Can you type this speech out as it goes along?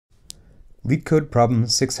LeetCode problem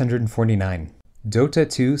 649.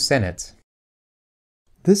 Dota2 Senate.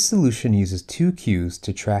 This solution uses two queues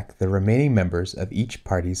to track the remaining members of each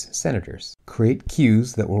party's senators. Create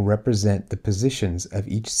queues that will represent the positions of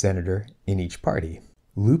each senator in each party.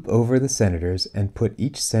 Loop over the senators and put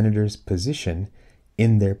each senator's position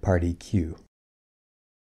in their party queue.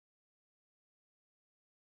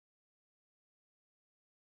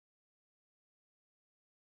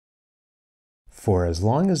 For as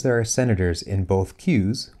long as there are senators in both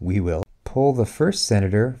queues, we will pull the first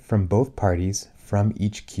senator from both parties from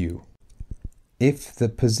each queue. If the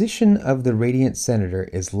position of the radiant senator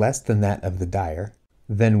is less than that of the dire,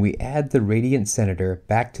 then we add the radiant senator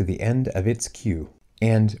back to the end of its queue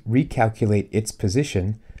and recalculate its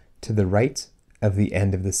position to the right of the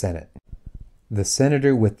end of the Senate. The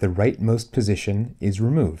senator with the rightmost position is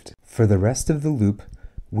removed. For the rest of the loop,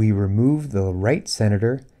 we remove the right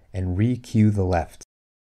senator and re-queue the left.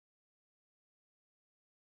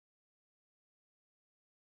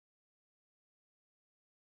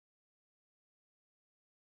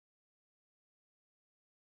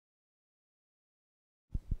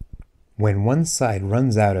 When one side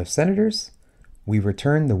runs out of senators, we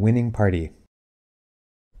return the winning party.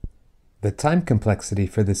 The time complexity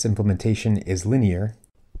for this implementation is linear,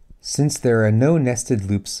 since there are no nested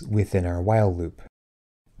loops within our while loop.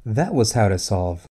 That was how to solve